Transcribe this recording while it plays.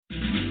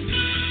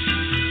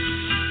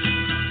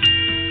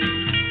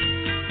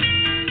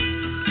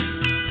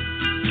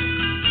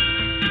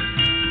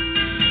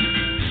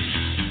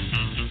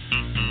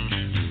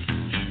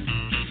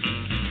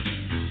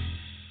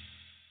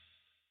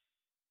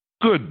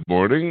Good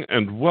morning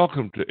and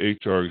welcome to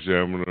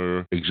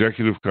HRExaminer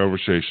Executive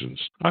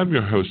Conversations. I'm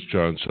your host,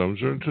 John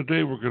Sumser, and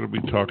today we're going to be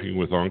talking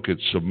with Ankit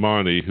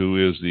Somani,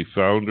 who is the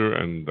founder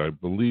and I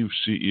believe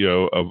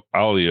CEO of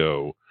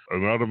AllyO,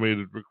 an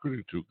automated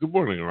recruiting tool. Good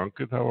morning,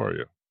 Ankit. How are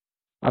you?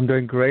 I'm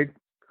doing great.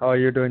 How are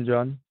you doing,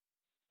 John?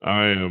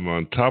 I am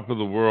on top of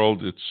the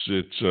world.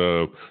 It's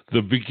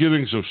the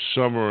beginnings of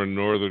summer in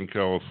Northern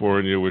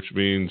California, which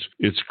means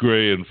it's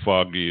gray and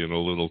foggy and a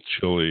little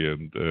chilly,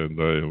 and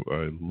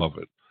I love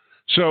it.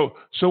 So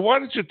why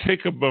don't you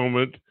take a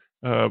moment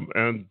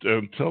and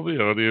tell the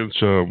audience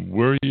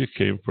where you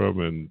came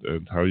from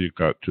and how you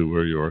got to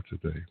where you are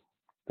today.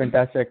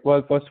 Fantastic.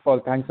 Well, first of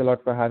all, thanks a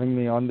lot for having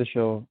me on the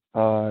show.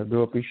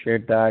 Do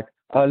appreciate that.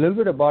 A little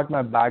bit about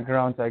my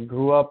background. I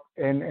grew up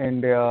in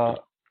India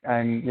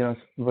and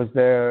was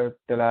there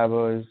till I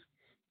was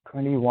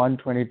 21,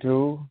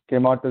 22.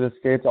 Came out to the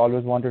States,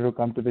 always wanted to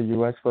come to the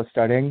US for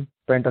studying.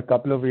 Spent a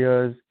couple of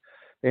years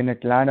in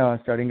Atlanta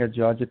studying at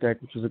Georgia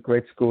Tech, which was a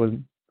great school.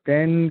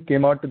 Then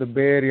came out to the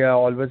Bay Area,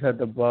 always had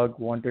the bug,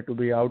 wanted to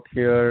be out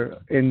here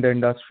in the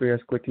industry as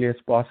quickly as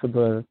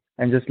possible,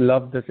 and just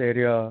loved this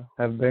area.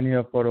 I've been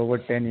here for over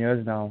 10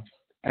 years now.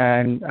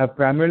 And I've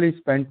primarily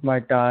spent my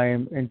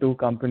time in two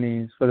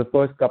companies. For the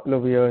first couple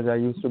of years, I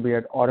used to be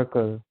at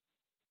Oracle,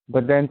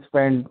 but then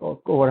spent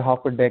over half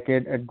a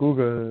decade at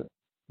Google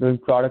doing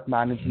product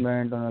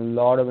management on a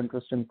lot of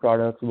interesting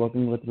products,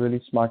 working with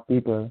really smart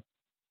people.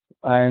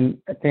 And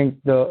I think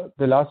the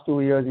last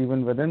 2 years,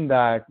 even within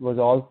that, was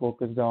all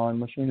focused on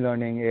machine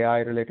learning,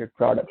 AI-related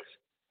products.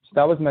 So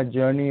that was my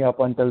journey up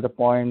until the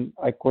point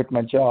I quit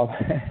my job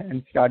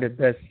and started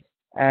this.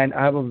 And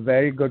I have a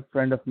very good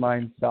friend of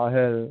mine,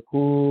 Sahil,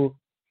 who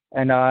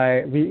and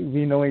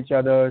we know each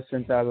other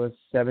since I was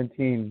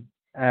 17.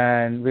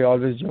 And we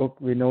always joke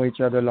we know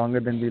each other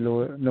longer than we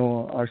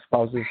know our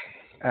spouses.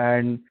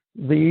 And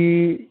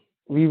we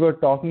were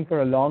talking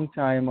for a long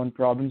time on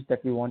problems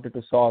that we wanted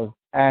to solve.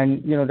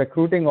 And,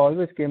 recruiting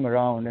always came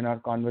around in our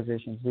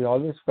conversations. We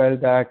always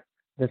felt that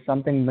there's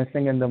something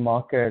missing in the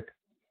market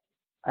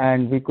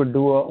and we could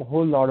do a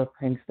whole lot of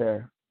things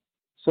there.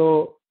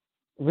 So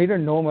we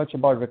didn't know much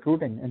about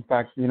recruiting. In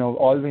fact,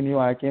 all we knew,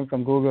 I came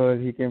from Google,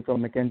 he came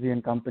from McKinsey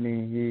and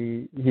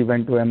Company. He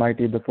went to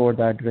MIT before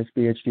that, did his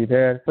PhD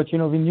there. But,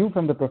 we knew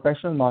from the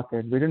professional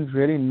market, we didn't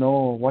really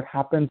know what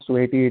happens to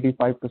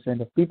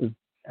 85% of people.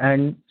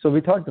 And so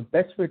we thought the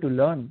best way to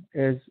learn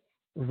is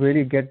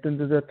really get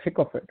into the thick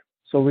of it.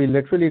 So we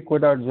literally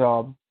quit our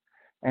job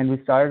and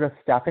we started a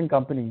staffing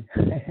company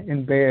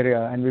in Bay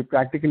Area, and we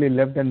practically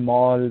lived in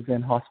malls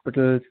and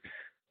hospitals,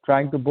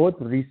 trying to both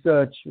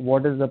research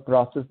what is the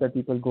process that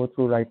people go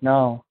through right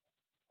now,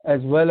 as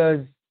well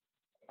as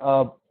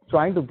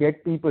trying to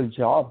get people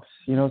jobs.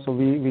 So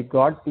we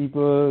got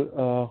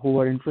people who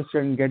were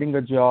interested in getting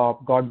a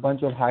job, got a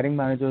bunch of hiring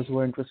managers who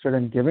were interested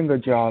in giving a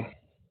job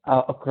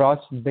across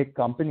big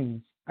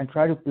companies, and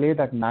try to play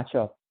that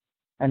matchup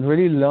and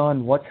really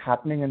learn what's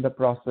happening in the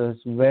process,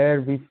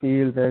 where we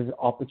feel there's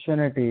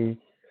opportunity,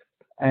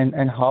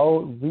 and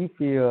how we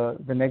feel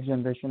the next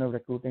generation of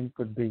recruiting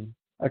could be,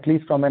 at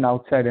least from an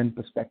outside-in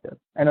perspective.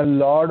 And a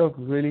lot of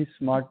really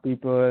smart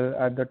people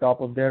at the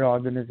top of their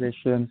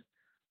organizations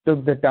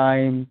took the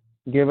time,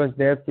 gave us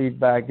their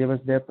feedback, gave us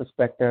their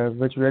perspective,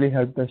 which really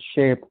helped us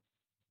shape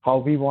how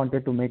we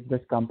wanted to make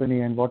this company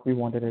and what we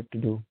wanted it to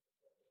do.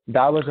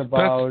 That was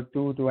about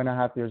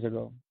 2.5 years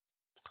ago.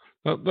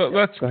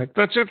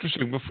 That's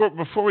interesting.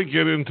 Before we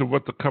get into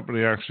what the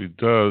company actually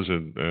does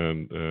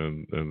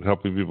and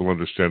helping people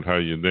understand how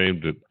you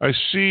named it, I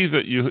see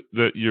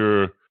that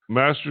your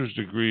master's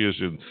degree is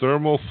in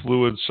thermal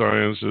fluid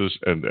sciences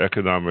and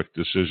economic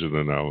decision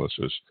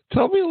analysis.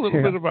 Tell me a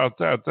little bit about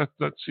that.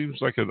 That seems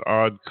like an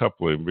odd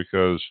coupling,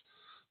 because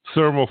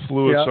thermal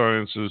fluid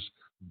sciences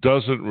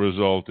doesn't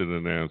result in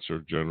an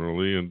answer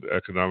generally, and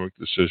economic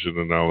decision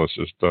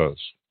analysis does.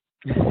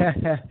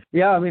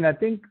 I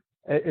think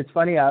it's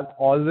funny. I've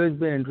always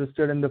been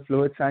interested in the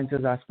fluid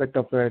sciences aspect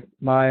of it.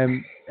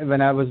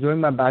 When I was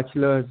doing my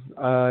bachelor's,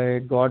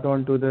 I got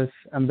onto this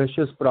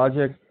ambitious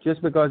project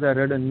just because I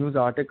read a news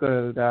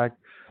article that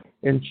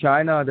in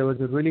China there was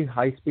a really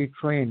high-speed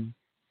train,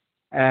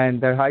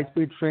 and that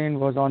high-speed train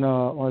was on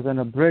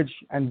a bridge,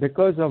 and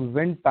because of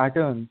wind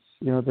patterns,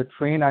 the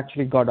train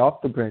actually got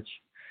off the bridge.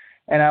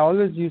 And I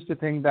always used to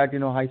think that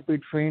high-speed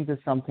trains is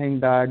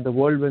something that the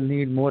world will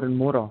need more and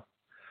more of.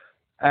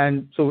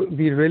 And so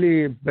we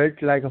really built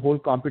like a whole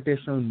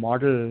computational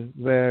model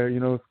where,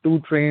 if two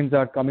trains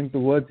are coming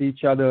towards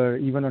each other,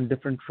 even on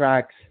different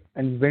tracks,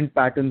 and wind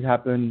patterns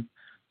happen,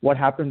 what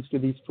happens to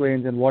these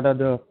trains and what are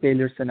the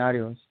failure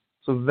scenarios.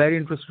 So very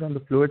interested in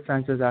the fluid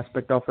sciences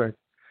aspect of it.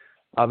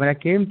 When I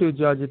came to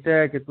Georgia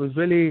Tech, it was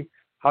really,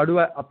 how do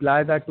I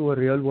apply that to a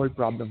real world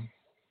problem?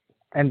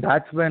 And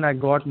that's when I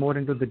got more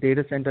into the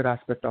data center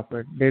aspect of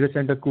it. Data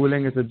center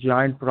cooling is a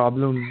giant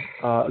problem.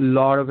 A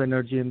lot of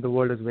energy in the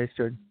world is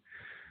wasted.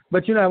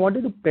 But, I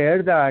wanted to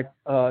pair that.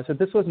 So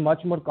this was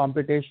much more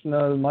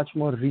computational, much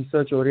more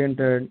research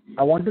oriented.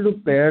 I wanted to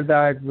pair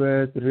that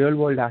with real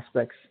world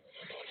aspects.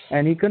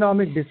 And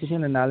economic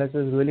decision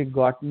analysis really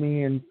got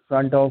me in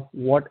front of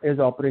what is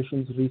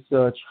operations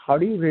research. How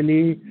do you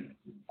really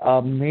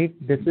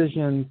make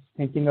decisions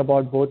thinking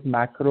about both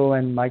macro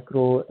and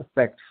micro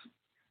effects?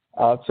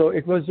 So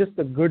it was just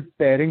a good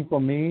pairing for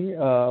me,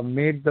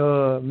 made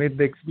the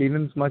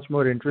experience much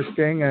more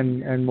interesting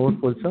and more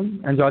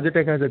fulsome. And Georgia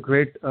Tech has a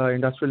great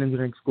industrial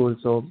engineering school,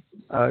 so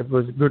it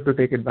was good to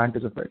take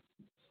advantage of it.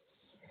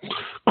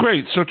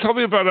 Great. So tell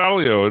me about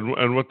AllyO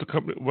and what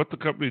the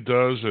company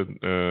does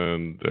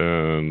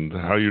and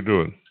how you're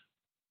doing.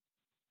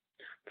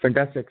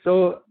 Fantastic.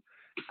 So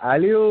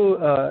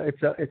AllyO,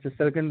 it's a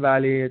Silicon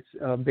Valley. It's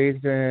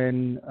based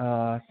in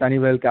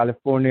Sunnyvale,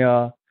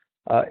 California.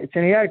 It's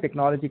an AI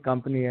technology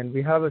company, and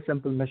we have a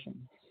simple mission.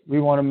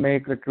 We want to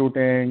make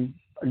recruiting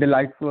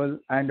delightful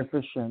and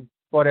efficient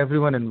for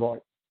everyone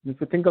involved. If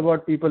you think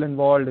about people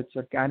involved, it's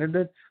your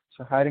candidates, it's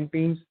your hiring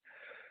teams,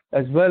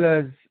 as well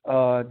as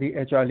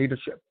the HR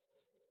leadership.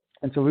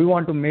 And so we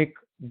want to make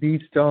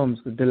these terms,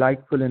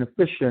 delightful and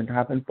efficient,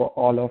 happen for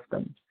all of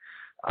them.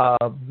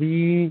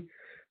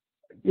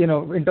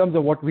 In terms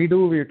of what we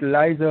do, we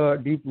utilize a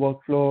deep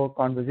workflow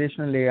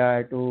conversational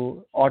AI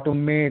to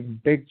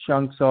automate big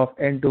chunks of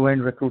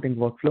end-to-end recruiting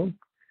workflow.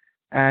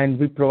 And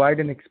we provide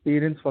an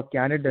experience for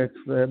candidates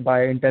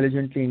by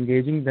intelligently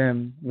engaging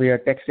them via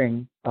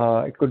texting.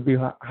 It could be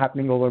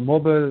happening over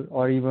mobile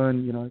or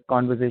even,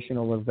 conversation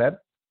over web.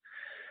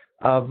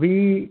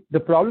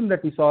 The problem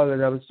that we saw, as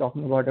I was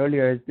talking about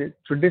earlier, is the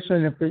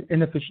traditional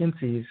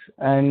inefficiencies.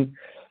 And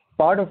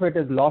part of it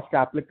is lost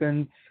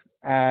applicants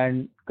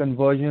and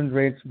conversion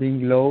rates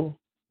being low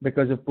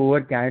because of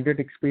poor candidate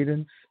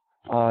experience.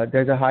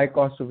 There's a high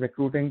cost of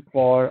recruiting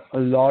for a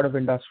lot of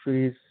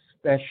industries,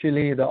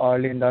 especially the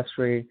early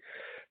industry,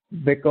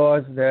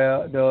 because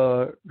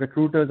the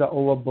recruiters are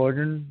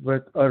overburdened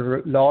with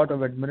a lot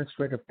of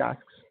administrative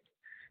tasks.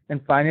 And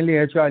finally,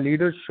 HR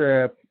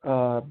leadership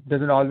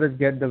doesn't always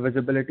get the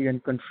visibility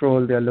and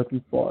control they're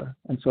looking for.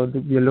 And so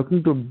we're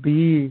looking to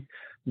be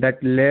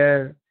that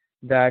layer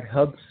that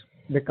helps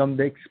become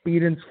the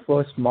experience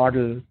first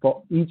model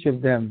for each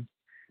of them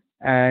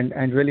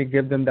and really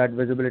give them that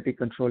visibility,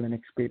 control, and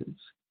experience.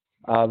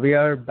 We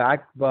are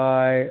backed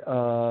by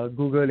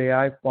Google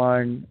AI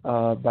Fund,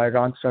 by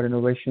Randstad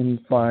Innovation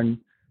Fund.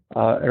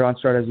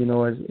 Randstad, as you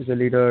know, is a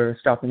leader,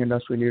 staffing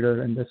industry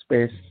leader in this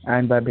space,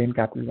 and by Bain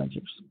Capital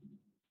Ventures.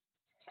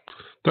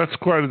 That's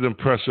quite an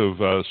impressive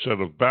set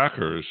of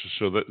backers,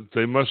 so that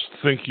they must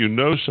think you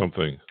know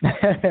something.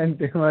 And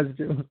they must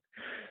do.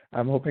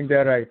 I'm hoping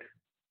they're right.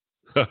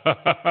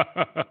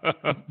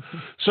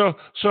 So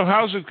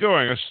how's it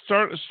going?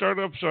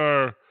 Startups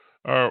are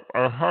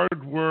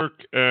hard work,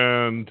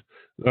 and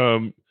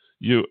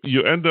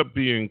you end up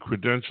being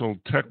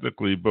credentialed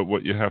technically, but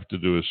what you have to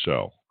do is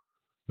sell,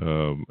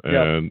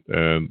 and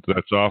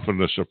that's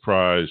often a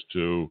surprise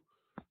to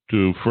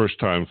first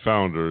time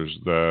founders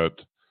that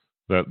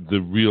the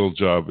real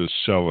job is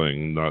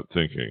selling, not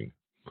thinking.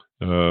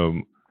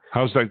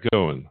 How's that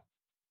going?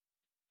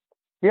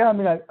 Yeah, I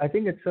mean, I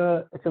think it's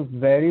a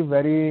very,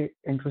 very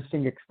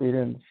interesting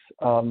experience.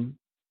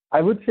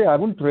 I would say I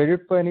wouldn't trade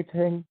it for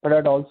anything, but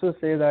I'd also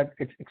say that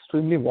it's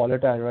extremely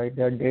volatile, right?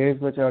 There are days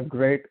which are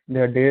great.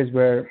 There are days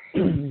where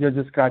you're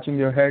just scratching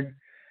your head.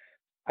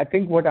 I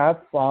think what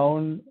I've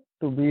found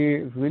to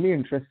be really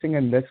interesting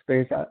in this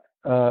space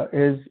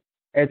is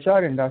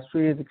HR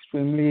industry is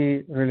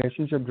extremely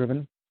relationship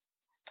driven.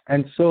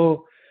 And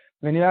so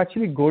when you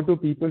actually go to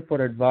people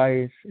for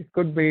advice, it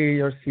could be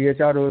your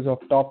CHROs of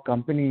top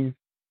companies.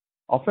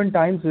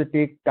 Oftentimes they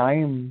take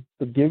time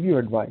to give you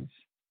advice.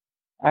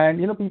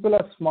 And, people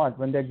are smart.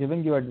 When they're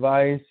giving you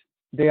advice,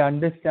 they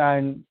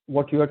understand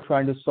what you are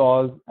trying to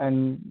solve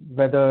and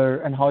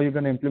whether and how you're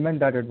going to implement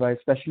that advice,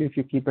 especially if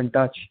you keep in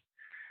touch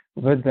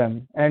with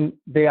them. And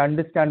they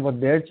understand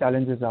what their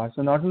challenges are.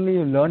 So not only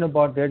you learn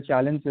about their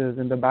challenges,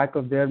 in the back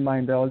of their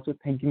mind, they're also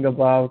thinking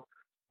about,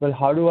 well,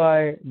 how do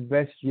I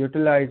best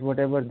utilize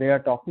whatever they are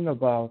talking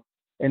about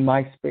in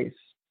my space?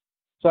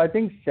 So I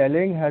think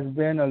selling has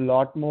been a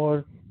lot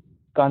more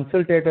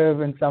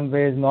consultative in some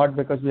ways, not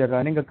because we are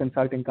running a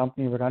consulting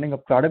company, we're running a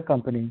product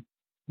company,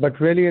 but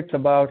really it's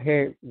about,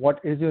 hey, what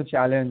is your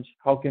challenge?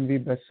 How can we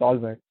best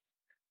solve it?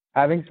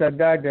 Having said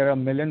that, there are a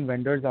million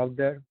vendors out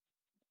there,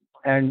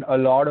 and a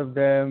lot of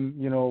them,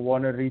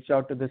 want to reach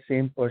out to the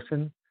same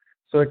person.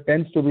 So it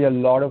tends to be a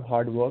lot of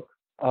hard work,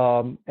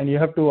 and you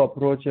have to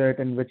approach it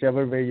in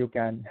whichever way you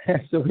can.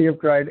 So we have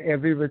tried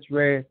every which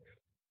way,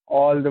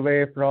 all the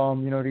way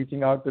from,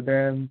 reaching out to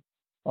them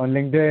on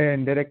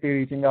LinkedIn, directly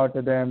reaching out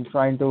to them,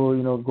 trying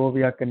to, go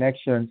via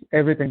connections,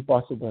 everything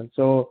possible.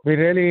 So we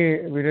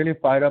really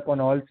fire up on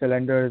all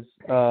cylinders.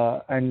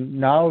 And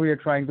now we are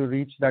trying to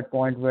reach that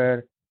point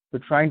where we're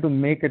trying to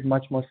make it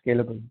much more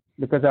scalable,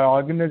 because our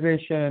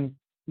organization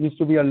used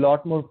to be a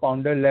lot more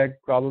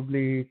founder-led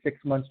probably 6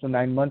 months to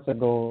 9 months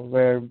ago,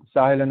 where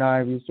Sahil and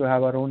I, we used to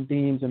have our own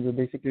teams and we're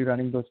basically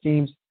running those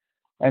teams.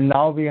 And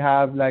now we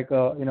have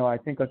I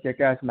think a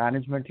kick-ass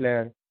management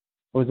layer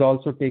who's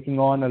also taking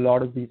on a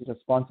lot of these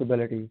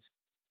responsibilities.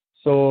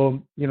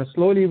 So,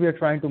 slowly we are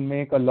trying to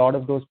make a lot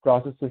of those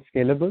processes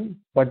scalable,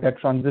 but that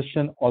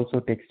transition also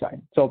takes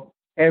time. So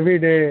every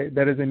day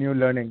there is a new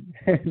learning.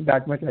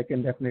 That much I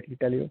can definitely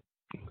tell you.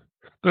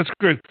 That's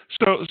great.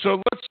 So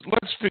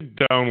let's dig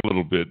down a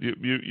little bit.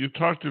 You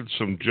talked in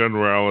some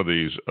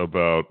generalities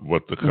about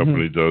what the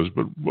company does,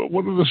 but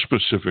what are the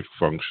specific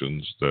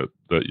functions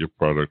that your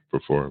product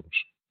performs?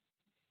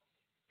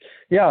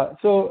 Yeah,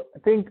 so I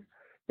think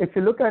if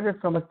you look at it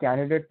from a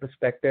candidate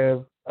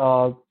perspective,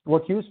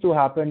 what used to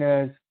happen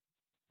is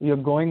you're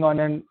going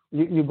on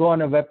you go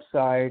on a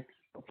website.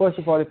 First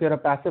of all, if you're a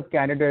passive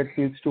candidate, it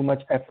feels too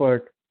much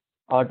effort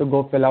to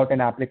go fill out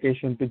an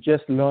application to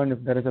just learn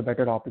if there is a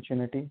better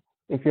opportunity.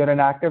 If you're an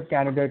active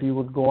candidate, you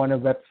would go on a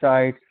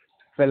website,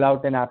 fill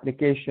out an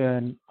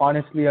application.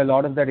 Honestly, a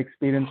lot of that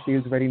experience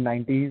feels very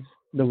 90s,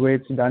 the way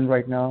it's done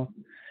right now.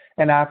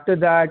 And after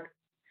that,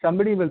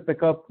 somebody will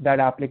pick up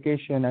that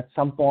application at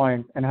some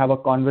point and have a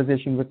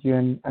conversation with you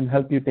and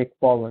help you take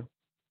forward.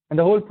 And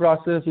the whole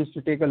process used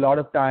to take a lot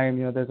of time.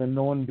 There's a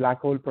known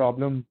black hole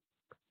problem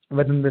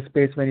within the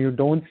space when you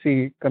don't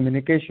see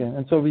communication.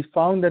 And so we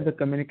found that the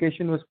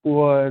communication was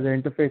poor, the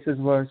interfaces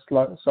were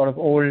sort of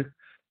old,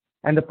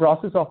 and the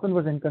process often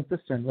was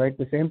inconsistent, right?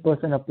 The same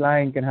person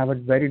applying can have a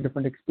very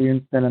different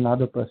experience than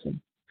another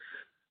person.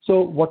 So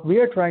what we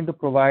are trying to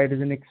provide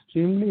is an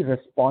extremely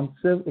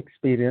responsive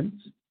experience,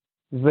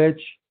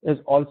 which is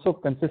also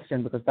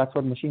consistent because that's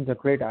what machines are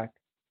great at.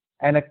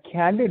 And a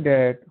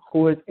candidate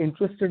who is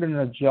interested in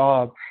a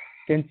job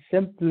can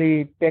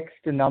simply text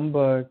a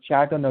number,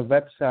 chat on a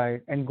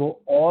website, and go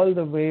all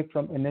the way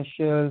from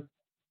initial,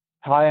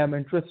 hi, I'm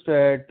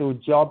interested, to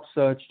job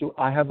search, to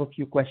I have a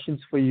few questions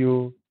for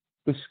you,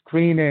 to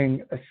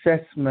screening,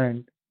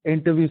 assessment,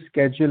 interview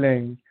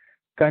scheduling,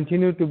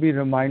 continue to be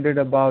reminded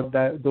about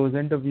those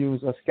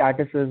interviews or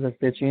statuses as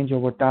they change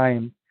over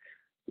time.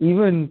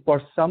 Even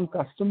for some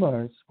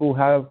customers who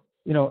have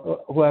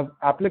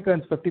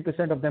applicants,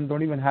 50% of them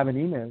don't even have an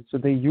email. So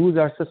they use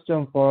our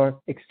system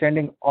for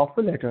extending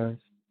offer letters,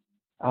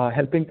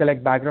 helping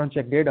collect background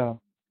check data,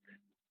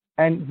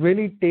 and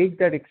really take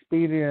that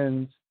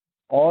experience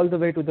all the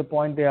way to the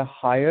point they are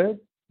hired,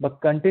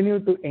 but continue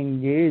to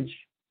engage.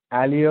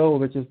 AllyO,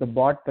 which is the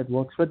bot that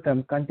works with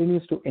them,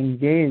 continues to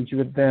engage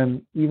with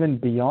them even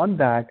beyond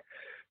that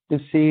to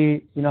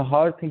see,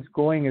 how are things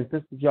going? Is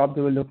this the job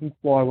they were looking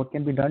for? What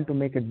can be done to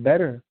make it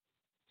better?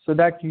 So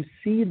that you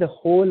see the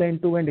whole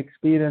end-to-end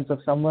experience of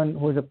someone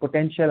who is a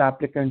potential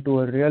applicant to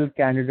a real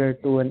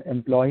candidate to an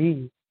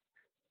employee,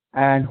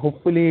 and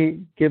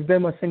hopefully give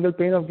them a single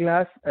pane of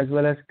glass as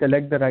well as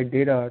collect the right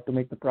data to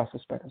make the process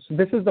better. So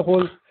this is the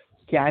whole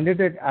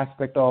candidate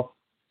aspect of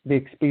the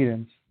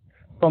experience.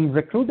 From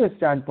recruiter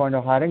standpoint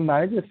or hiring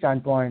manager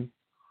standpoint,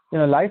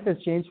 life has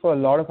changed for a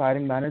lot of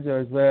hiring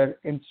managers where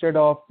instead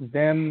of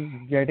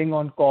them getting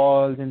on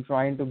calls and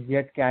trying to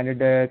get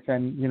candidates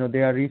and,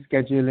 they are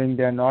rescheduling,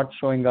 they're not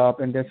showing up,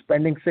 and they're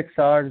spending 6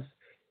 hours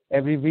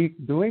every week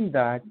doing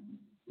that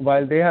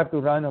while they have to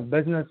run a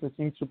business which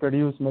needs to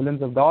produce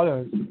millions of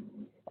dollars.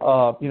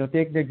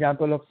 Take the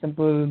example of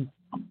a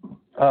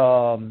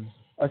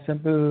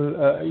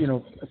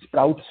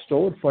Sprout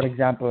store, for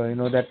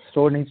example. That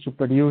store needs to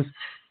produce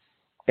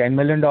 $10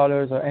 million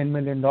or N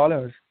million,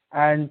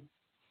 and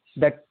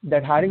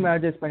that hiring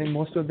manager is spending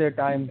most of their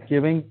time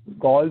giving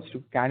calls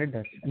to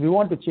candidates. And we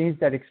want to change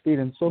that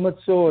experience so much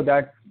so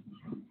that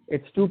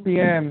it's 2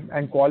 p.m.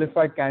 and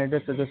qualified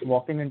candidates are just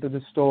walking into the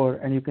store,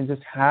 and you can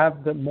just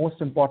have the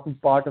most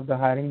important part of the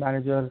hiring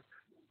manager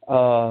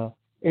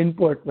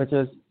input, which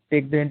is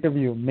take the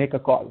interview, make a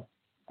call,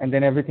 and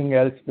then everything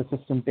else the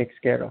system takes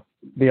care of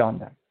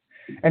beyond that.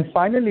 And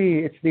finally,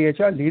 it's the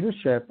HR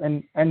leadership,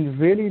 and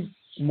really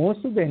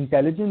most of the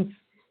intelligence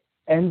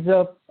ends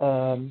up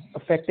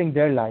affecting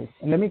their life.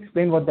 And let me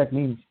explain what that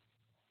means.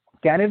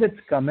 Candidates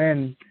come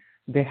in,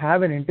 they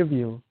have an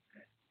interview.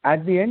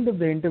 At the end of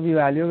the interview,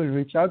 AllyO will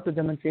reach out to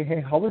them and say,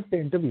 hey, how was the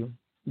interview?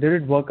 Did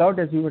it work out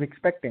as you were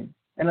expecting?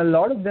 And a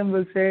lot of them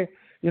will say,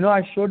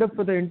 I showed up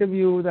for the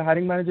interview, the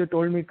hiring manager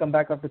told me to come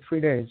back after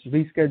 3 days,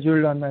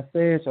 rescheduled on my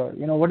face, or,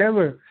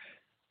 whatever.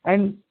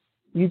 And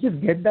you just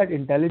get that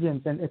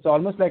intelligence, and it's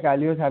almost like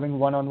AllyO is having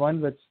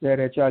one-on-one with their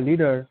HR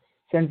leader,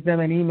 sends them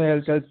an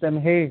email, tells them,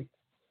 hey,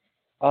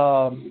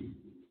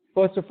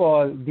 first of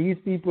all, these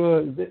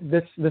people,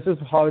 this is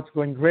how it's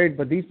going great,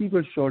 but these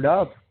people showed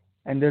up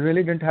and they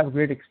really didn't have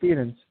great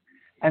experience.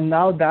 And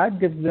now that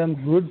gives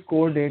them good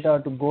core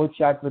data to go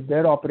chat with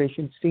their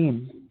operations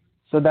team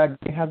so that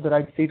they have the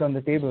right seat on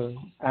the table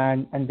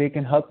and they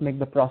can help make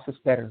the process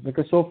better.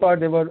 Because so far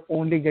they were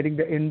only getting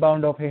the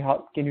inbound of, hey,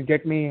 how can you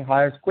get me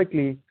hires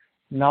quickly?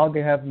 Now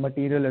they have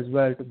material as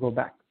well to go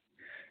back.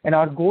 And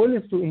our goal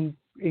is to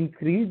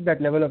increase that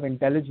level of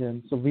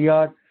intelligence. So we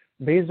are,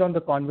 based on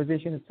the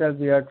conversation itself,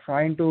 we are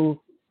trying to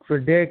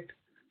predict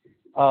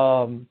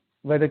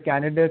whether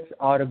candidates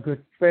are a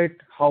good fit,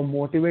 how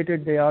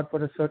motivated they are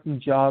for a certain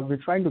job. We're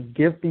trying to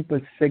give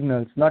people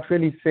signals, not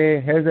really say,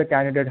 here's a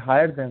candidate,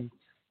 hire them,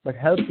 but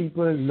help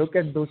people look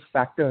at those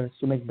factors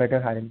to make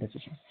better hiring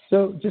decisions.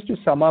 So just to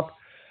sum up,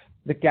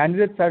 The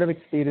candidate side of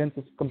experience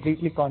is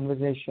completely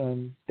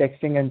conversation,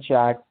 texting and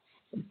chat.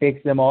 It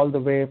takes them all the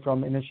way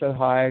from initial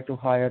hire to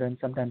hire and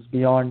sometimes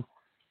beyond.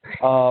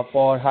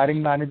 For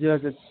hiring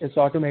managers, it's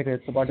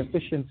automated. It's about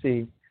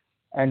efficiency.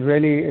 And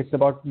really, it's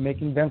about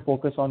making them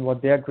focus on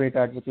what they're great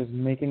at, which is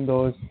making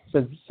those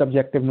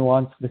subjective,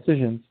 nuanced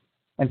decisions.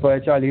 And for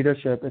HR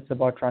leadership, it's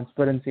about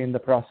transparency in the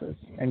process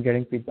and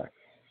getting feedback.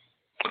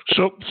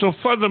 So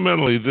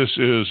fundamentally, this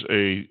is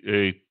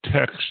a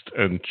text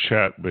and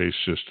chat-based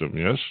system,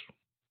 yes?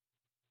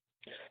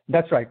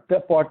 That's right.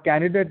 For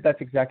candidate,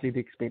 that's exactly the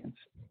experience.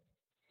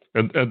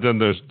 And then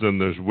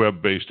there's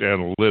web-based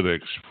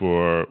analytics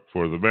for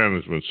the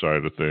management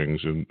side of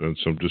things and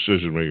some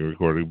decision-making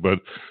recording.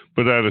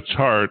 But at its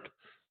heart,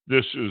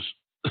 this is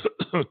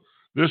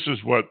this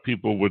is what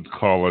people would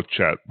call a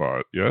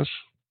chatbot, yes?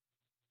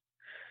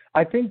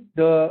 I think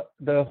the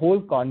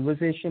whole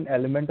conversation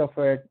element of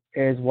it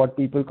is what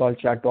people call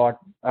chatbot.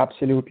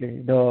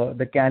 Absolutely.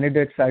 The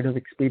candidate side of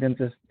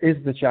experiences is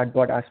the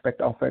chatbot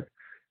aspect of it.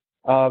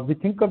 We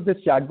think of this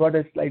chatbot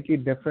as slightly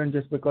different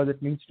just because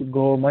it needs to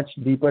go much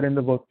deeper in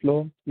the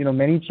workflow.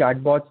 Many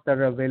chatbots that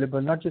are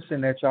available, not just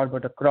in HR,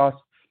 but across,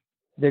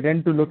 they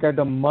tend to look at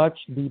a much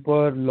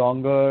deeper,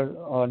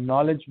 longer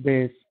knowledge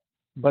base,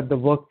 but the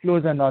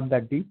workflows are not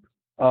that deep.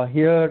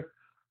 Here,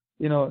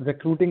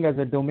 recruiting as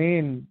a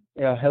domain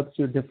helps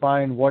you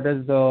define what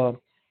is the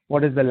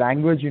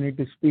language you need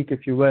to speak,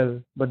 if you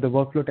will, but the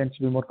workflow tends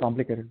to be more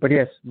complicated. But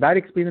yes, that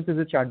experience is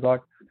a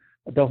chatbot.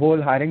 The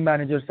whole hiring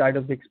manager side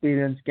of the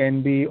experience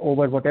can be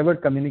over whatever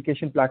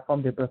communication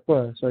platform they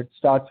prefer. So it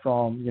starts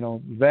from,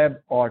 web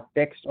or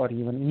text or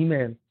even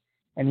email,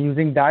 and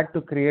using that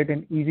to create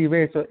an easy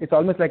way. So it's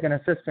almost like an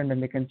assistant,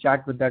 and they can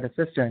chat with that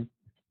assistant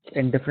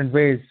in different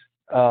ways.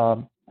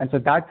 And so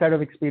that side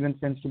of experience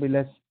tends to be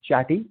less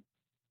chatty.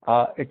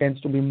 It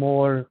tends to be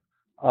more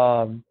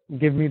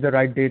give me the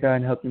right data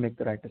and help me make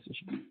the right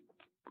decision.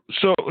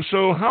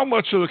 So how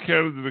much of the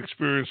candidate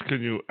experience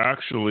can you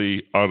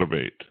actually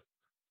automate?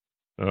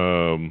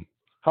 And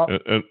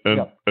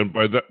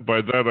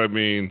by that I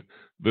mean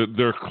that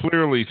there are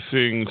clearly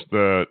things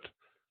that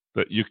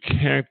you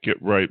can't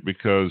get right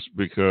because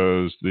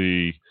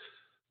the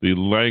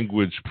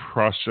language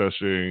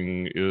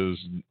processing is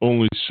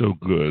only so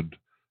good,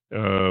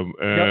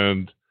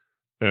 and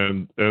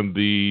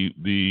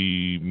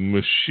the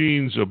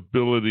machine's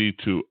ability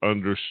to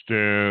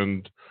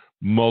understand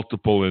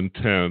multiple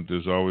intent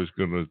is always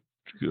going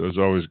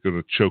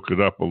to choke it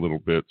up a little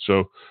bit.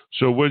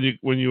 So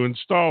when you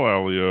install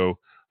AllyO,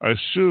 I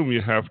assume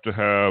you have to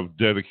have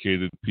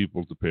dedicated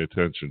people to pay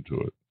attention to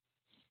it.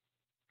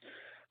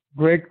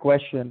 Great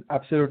question.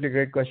 Absolutely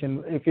great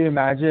question. If you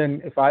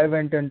imagine, if I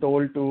went and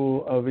told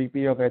to a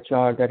VP of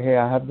HR that, hey,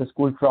 I have this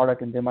cool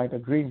product, and they might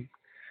agree.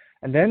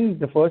 And then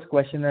the first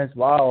question is,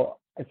 wow,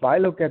 if I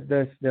look at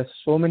this, there's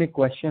so many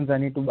questions I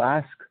need to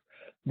ask.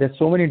 There's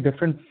so many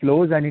different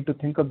flows I need to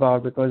think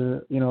about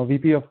because,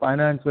 VP of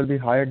finance will be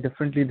hired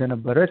differently than a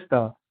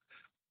barista.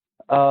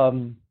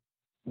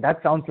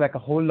 That sounds like a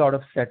whole lot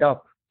of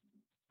setup.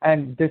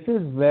 And this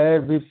is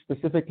where we've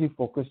specifically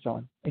focused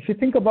on. If you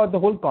think about the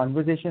whole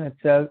conversation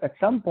itself, at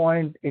some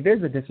point, it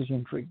is a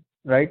decision tree,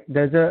 right?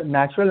 There's a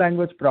natural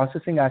language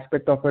processing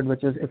aspect of it,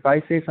 which is if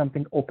I say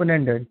something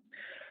open-ended,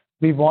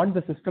 we want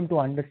the system to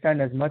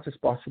understand as much as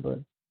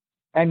possible.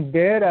 And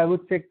there, I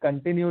would say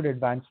continued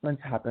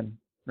advancements happen,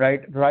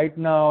 right? Right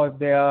now, if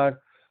there are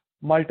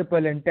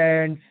multiple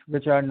intents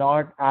which are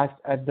not asked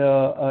at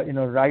the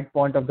right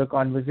point of the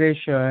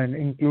conversation,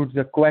 includes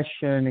the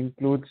question,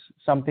 includes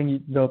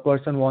something the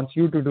person wants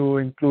you to do,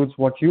 includes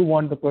what you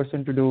want the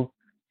person to do,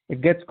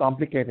 it gets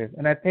complicated.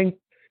 And I think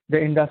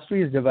the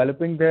industry is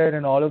developing there,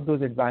 and all of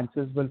those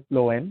advances will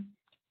flow in.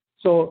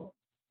 So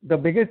the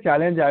biggest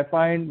challenge I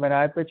find when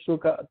I pitch to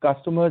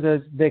customers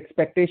is the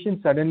expectation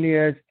suddenly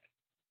is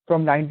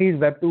from 90s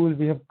web tools,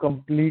 we have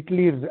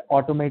completely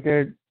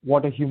automated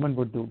what a human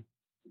would do.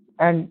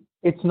 And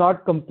it's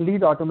not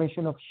complete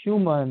automation of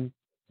human.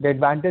 The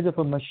advantage of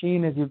a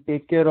machine is you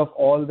take care of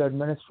all the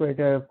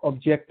administrative,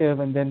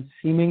 objective, and then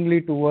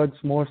seemingly towards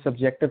more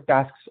subjective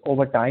tasks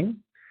over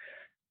time.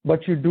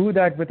 But you do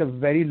that with a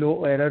very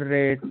low error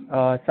rate,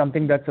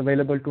 something that's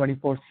available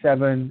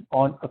 24/7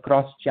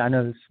 across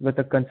channels with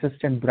a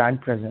consistent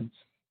brand presence.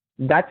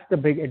 That's the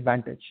big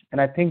advantage.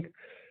 And I think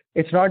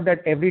it's not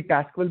that every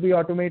task will be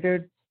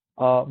automated.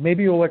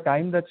 Maybe over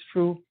time that's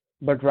true.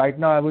 But right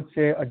now, I would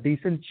say a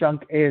decent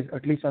chunk is,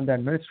 at least on the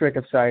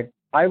administrative side.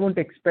 I won't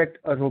expect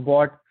a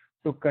robot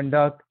to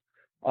conduct,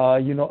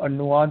 a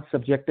nuanced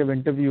subjective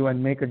interview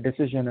and make a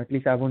decision. At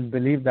least I wouldn't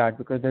believe that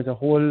because there's a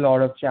whole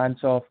lot of chance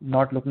of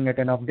not looking at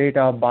enough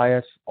data,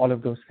 bias, all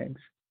of those things.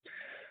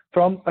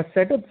 From a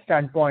setup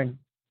standpoint,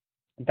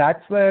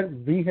 that's where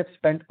we have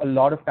spent a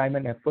lot of time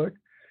and effort.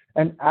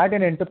 And at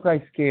an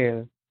enterprise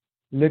scale,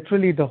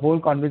 literally the whole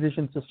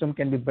conversation system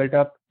can be built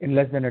up in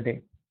less than a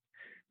day.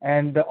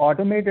 And the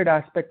automated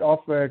aspect of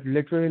it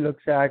literally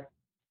looks at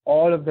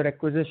all of the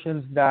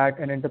requisitions that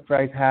an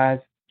enterprise has,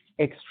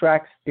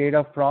 extracts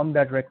data from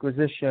that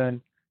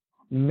requisition,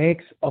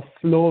 makes a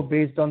flow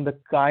based on the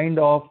kind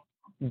of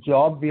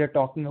job we are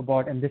talking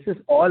about, and this is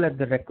all at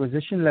the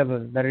requisition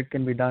level, that it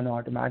can be done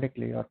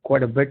automatically or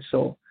quite a bit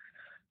so.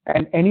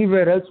 And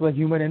anywhere else where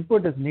human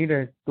input is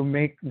needed to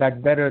make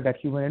that better, that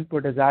human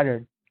input is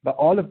added. But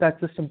all of that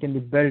system can be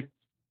built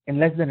in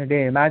less than a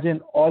day.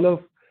 Imagine all of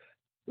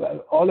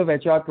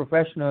HR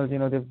professionals,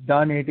 they've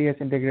done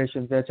ATS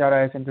integrations,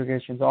 HRIS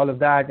integrations, all of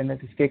that, and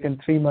it has taken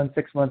 3 months,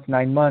 6 months,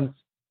 9 months.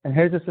 And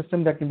here's a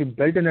system that can be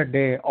built in a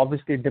day.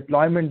 Obviously,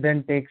 deployment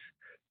then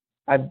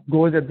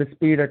goes at the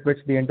speed at which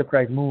the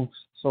enterprise moves.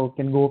 So it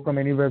can go from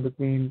anywhere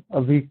between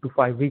a week to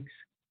 5 weeks.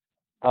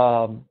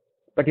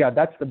 But yeah,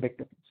 that's the big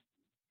difference.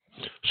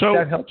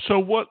 So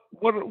what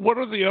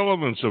are the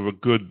elements of a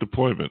good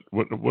deployment?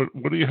 What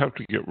do you have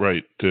to get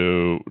right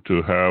to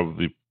have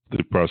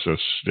the process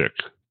stick?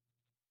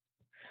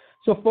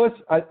 So first,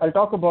 I'll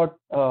talk about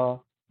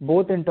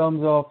both in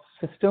terms of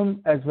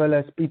system as well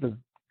as people.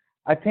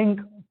 I think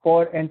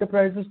for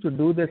enterprises to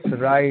do this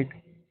right,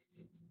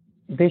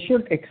 they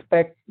shouldn't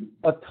expect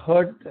a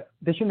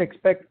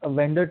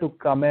vendor to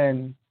come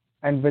in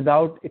and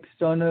without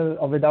external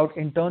or without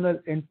internal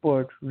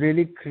input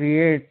really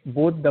create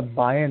both the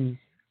buy-in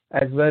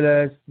as well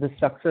as the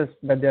success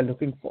that they're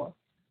looking for.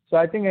 So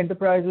I think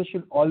enterprises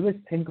should always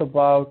think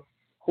about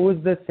who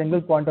is the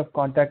single point of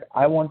contact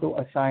I want to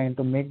assign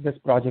to make this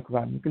project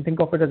run. You can think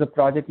of it as a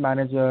project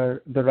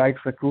manager, the right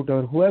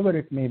recruiter, whoever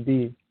it may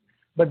be.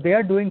 But they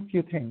are doing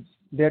few things.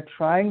 They're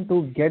trying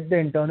to get the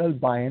internal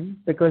buy-in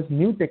because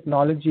new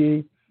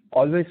technology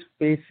always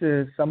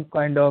faces some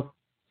kind of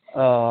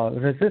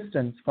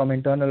resistance from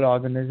internal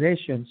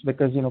organizations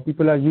because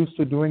people are used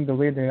to doing the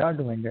way they are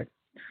doing it.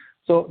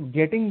 So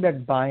getting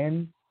that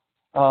buy-in,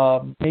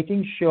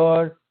 making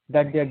sure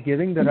that they're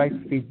giving the right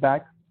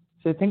feedback.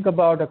 So think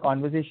about a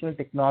conversational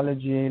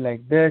technology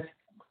like this,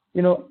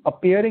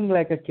 appearing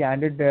like a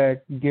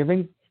candidate,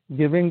 giving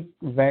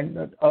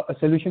a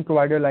solution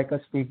provider like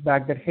us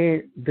feedback that,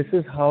 hey, this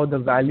is how the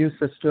value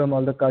system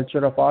or the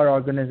culture of our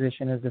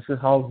organization is. This is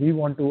how we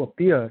want to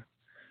appear.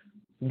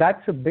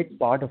 That's a big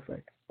part of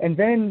it. And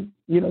then,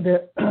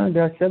 there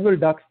are several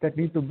ducks that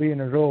need to be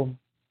in a row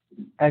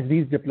as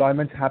these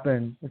deployments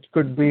happen. It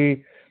could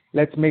be,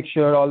 let's make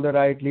sure all the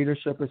right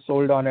leadership is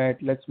sold on it.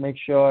 Let's make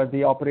sure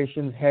the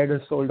operations head is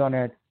sold on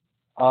it.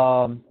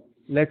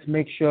 Let's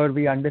make sure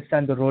we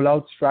understand the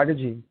rollout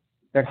strategy,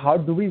 that how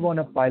do we want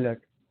to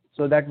pilot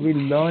so that we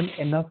learn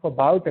enough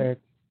about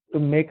it to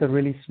make a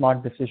really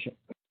smart decision.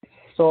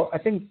 So I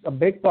think a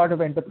big part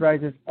of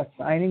enterprise is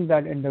assigning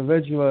that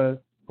individual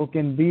who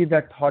can be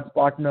that thought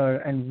partner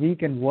and we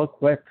can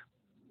work with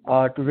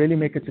to really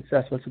make it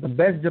successful. So the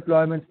best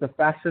deployments, the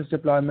fastest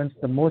deployments,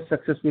 the most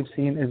success we've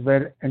seen is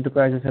where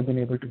enterprises have been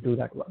able to do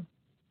that well.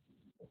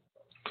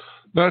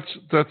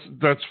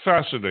 That's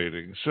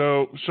fascinating.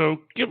 So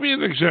give me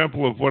an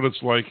example of what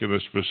it's like in a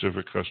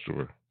specific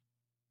customer.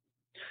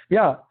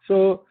 Yeah,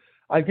 so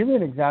I'll give you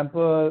an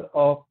example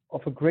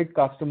of a great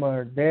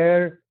customer.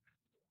 There,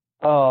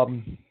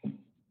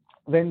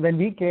 when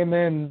we came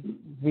in,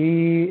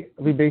 we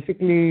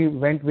basically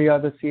went via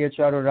the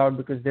CHRO route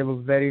because they were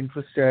very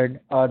interested.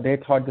 They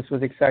thought this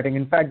was exciting.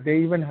 In fact, they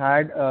even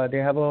they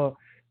have a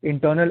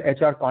internal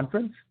HR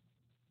conference,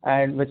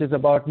 and which is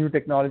about new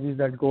technologies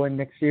that go in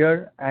next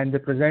year. And they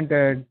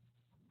presented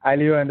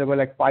AllyO, and there were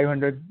like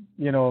 500,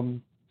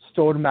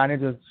 store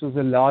managers. This was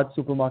a large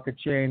supermarket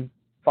chain.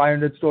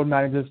 500 store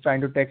managers trying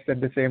to text at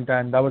the same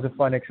time. That was a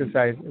fun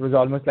exercise. It was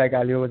almost like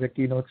AllyO was a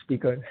keynote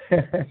speaker.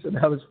 So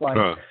that was fun.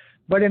 Huh.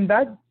 But in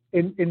that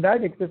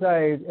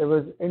exercise, it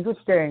was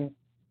interesting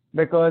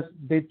because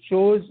they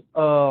chose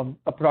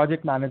a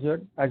project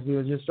manager, as we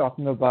were just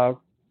talking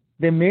about.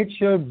 They made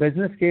sure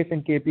business case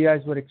and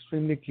KPIs were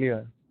extremely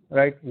clear,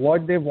 right?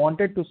 What they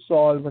wanted to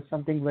solve was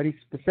something very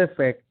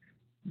specific.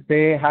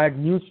 They had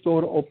new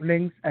store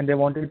openings and they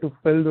wanted to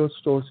fill those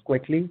stores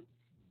quickly.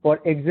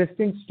 For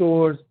existing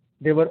stores,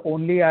 they were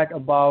only at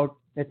about,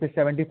 let's say,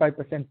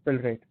 75% fill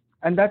rate.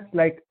 And that's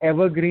like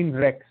evergreen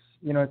recs.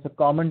 It's a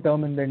common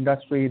term in the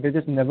industry. They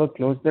just never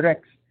close the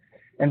recs.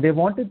 And they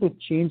wanted to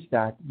change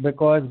that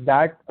because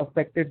that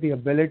affected the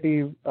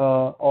ability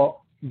of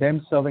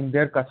them serving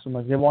their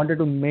customers. They wanted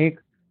to make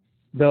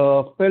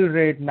the fill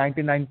rate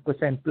 99%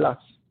 plus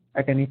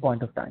at any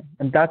point of time.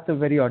 And that's a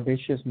very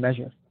audacious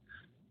measure.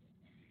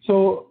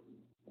 So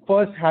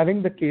first,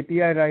 having the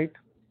KPI right,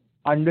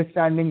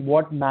 understanding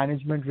what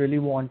management really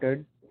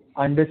wanted,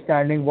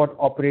 understanding what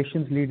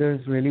operations leaders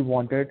really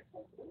wanted,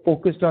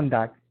 focused on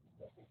that.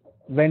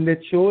 When they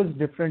chose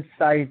different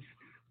sites,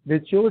 they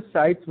chose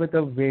sites with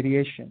a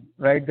variation,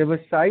 right? There were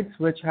sites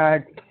which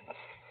had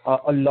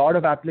a lot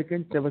of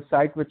applicants. There were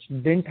sites which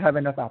didn't have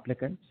enough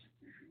applicants.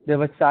 There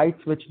were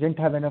sites which didn't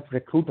have enough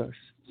recruiters.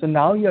 So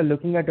now you're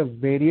looking at a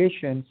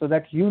variation so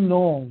that you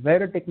know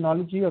where a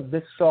technology of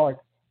this sort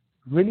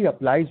really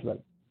applies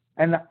well.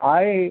 And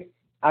I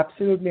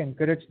absolutely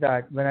encourage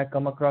that when I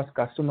come across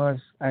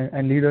customers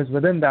and leaders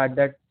within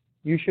that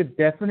you should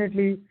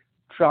definitely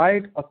try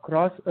it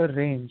across a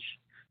range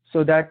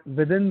so that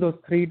within those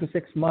 3 to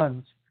 6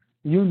 months,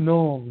 you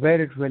know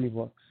where it really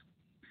works.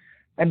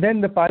 And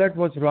then the pilot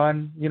was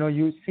run.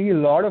 You see a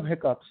lot of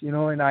hiccups, in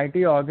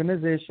IT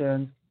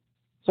organizations.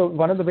 So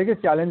one of the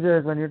biggest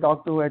challenges when you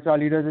talk to HR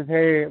leaders is,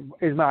 hey,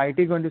 is my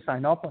IT going to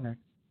sign off on it?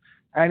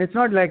 And it's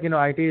not like,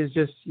 IT is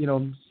just,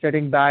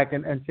 sitting back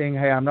and saying,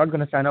 hey, I'm not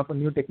going to sign off on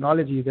new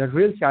technology. There are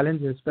real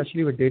challenges,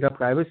 especially with data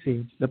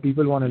privacy, that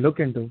people want to look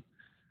into.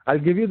 I'll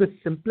give you the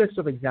simplest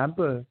of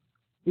example.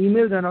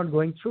 Emails are not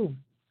going through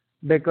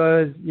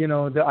because,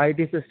 the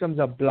IT systems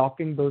are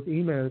blocking those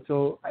emails.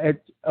 So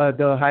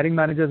the hiring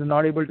managers are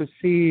not able to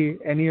see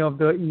any of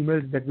the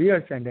emails that we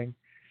are sending.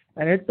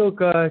 And it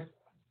took us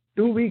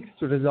 2 weeks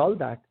to resolve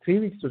that, 3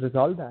 weeks to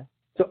resolve that.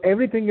 So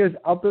everything is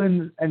up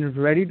and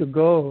ready to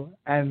go,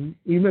 and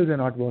emails are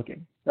not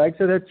working, right?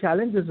 So there are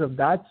challenges of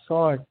that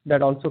sort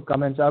that also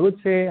come in. So I would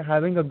say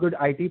having a good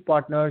IT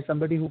partner,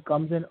 somebody who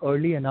comes in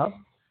early enough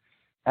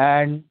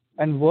and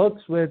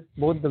works with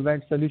both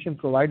the solution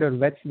provider,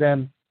 vets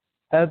them,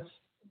 helps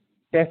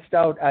test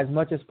out as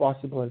much as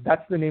possible.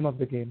 That's the name of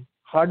the game.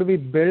 How do we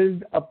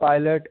build a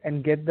pilot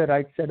and get the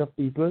right set of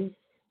people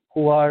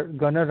who are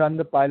going to run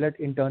the pilot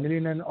internally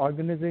in an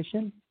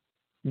organization,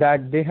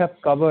 that they have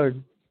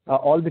covered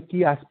all the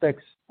key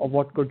aspects of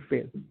what could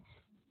fail.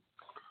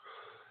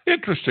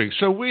 Interesting.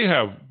 So we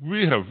have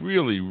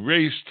really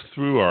raced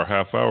through our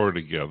half hour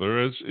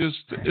together. Is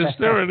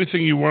there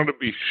anything you want to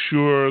be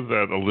sure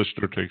that a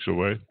listener takes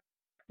away?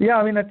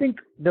 Yeah, I think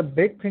the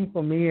big thing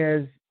for me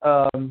is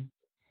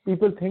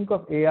people think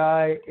of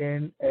AI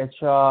in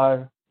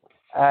HR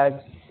as,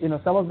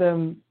 some of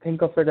them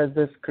think of it as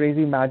this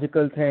crazy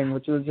magical thing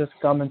which will just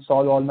come and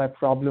solve all my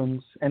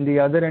problems. And the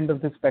other end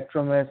of the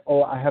spectrum is,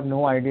 oh, I have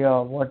no idea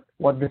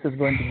what this is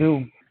going to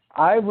do.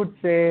 I would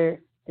say,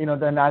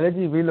 the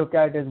analogy we look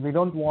at is we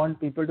don't want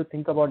people to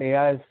think about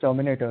AI as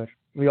Terminator.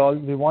 We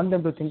want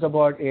them to think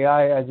about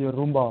AI as your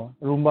Roomba.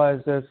 Roomba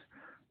is this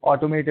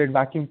automated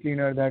vacuum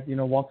cleaner that,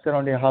 walks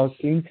around your house,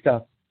 cleans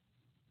stuff.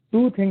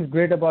 Two things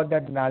great about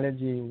that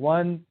analogy.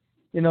 One,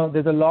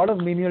 there's a lot of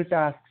menial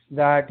tasks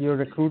that your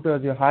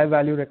recruiters, your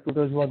high-value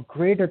recruiters who are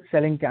great at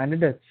selling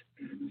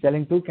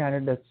to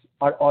candidates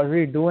are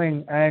already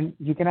doing, and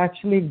you can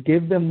actually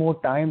give them more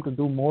time to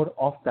do more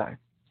of that.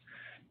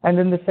 And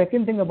then the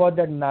second thing about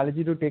that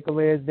analogy to take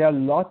away is there are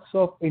lots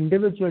of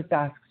individual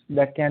tasks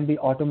that can be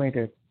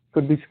automated.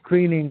 Could be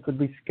screening, could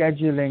be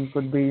scheduling,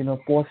 could be,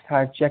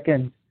 post-hire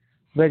check-ins,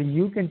 where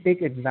you can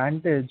take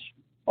advantage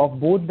of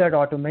both that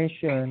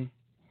automation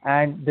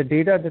and the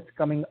data that's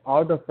coming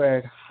out of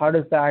it. How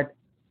does that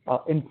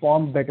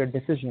inform better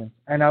decisions?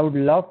 And I would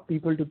love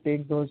people to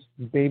take those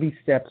baby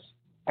steps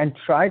and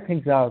try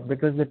things out,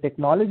 because the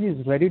technology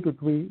is ready to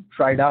be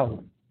tried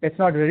out. It's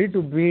not ready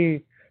to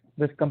be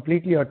this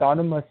completely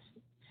autonomous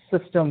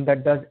system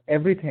that does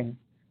everything,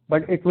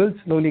 but it will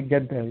slowly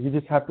get there. You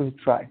just have to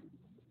try.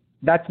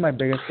 That's my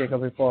biggest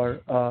takeaway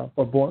for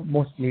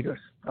most leaders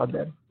out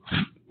there.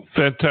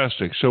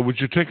 Fantastic. So would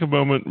you take a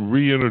moment,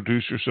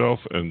 reintroduce yourself,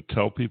 and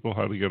tell people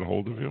how to get a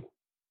hold of you?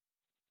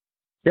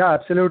 Yeah,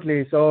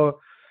 absolutely. So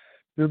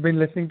you've been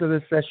listening to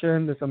this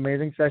session, this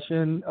amazing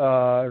session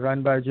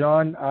run by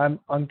John. I'm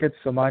Ankit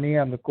Somani.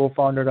 I'm the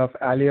co-founder of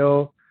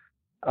AllyO.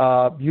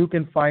 You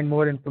can find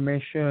more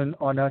information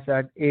on us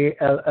at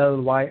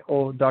allyo.com,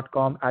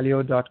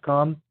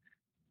 AllyO.com,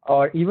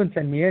 or even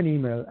send me an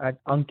email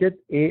at Ankit,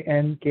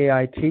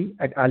 ANKIT,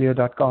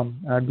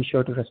 @allyo.com. I'd be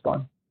sure to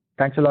respond.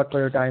 Thanks a lot for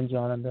your time,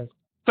 John, on this.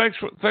 Thanks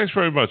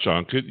very much,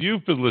 Ankit.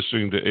 You've been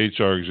listening to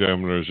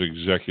HRExaminer's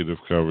Executive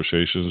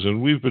Conversations,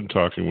 and we've been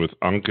talking with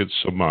Ankit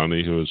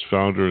Somani, who is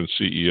founder and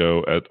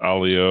CEO at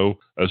AllyO,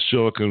 a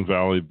Silicon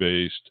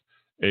Valley-based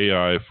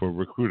AI for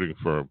recruiting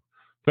firm.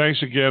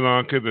 Thanks again,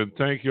 Ankit, and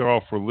thank you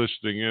all for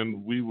listening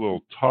in. We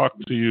will talk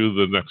to you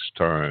the next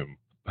time.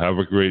 Have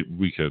a great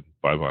weekend.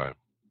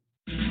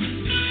 Bye-bye.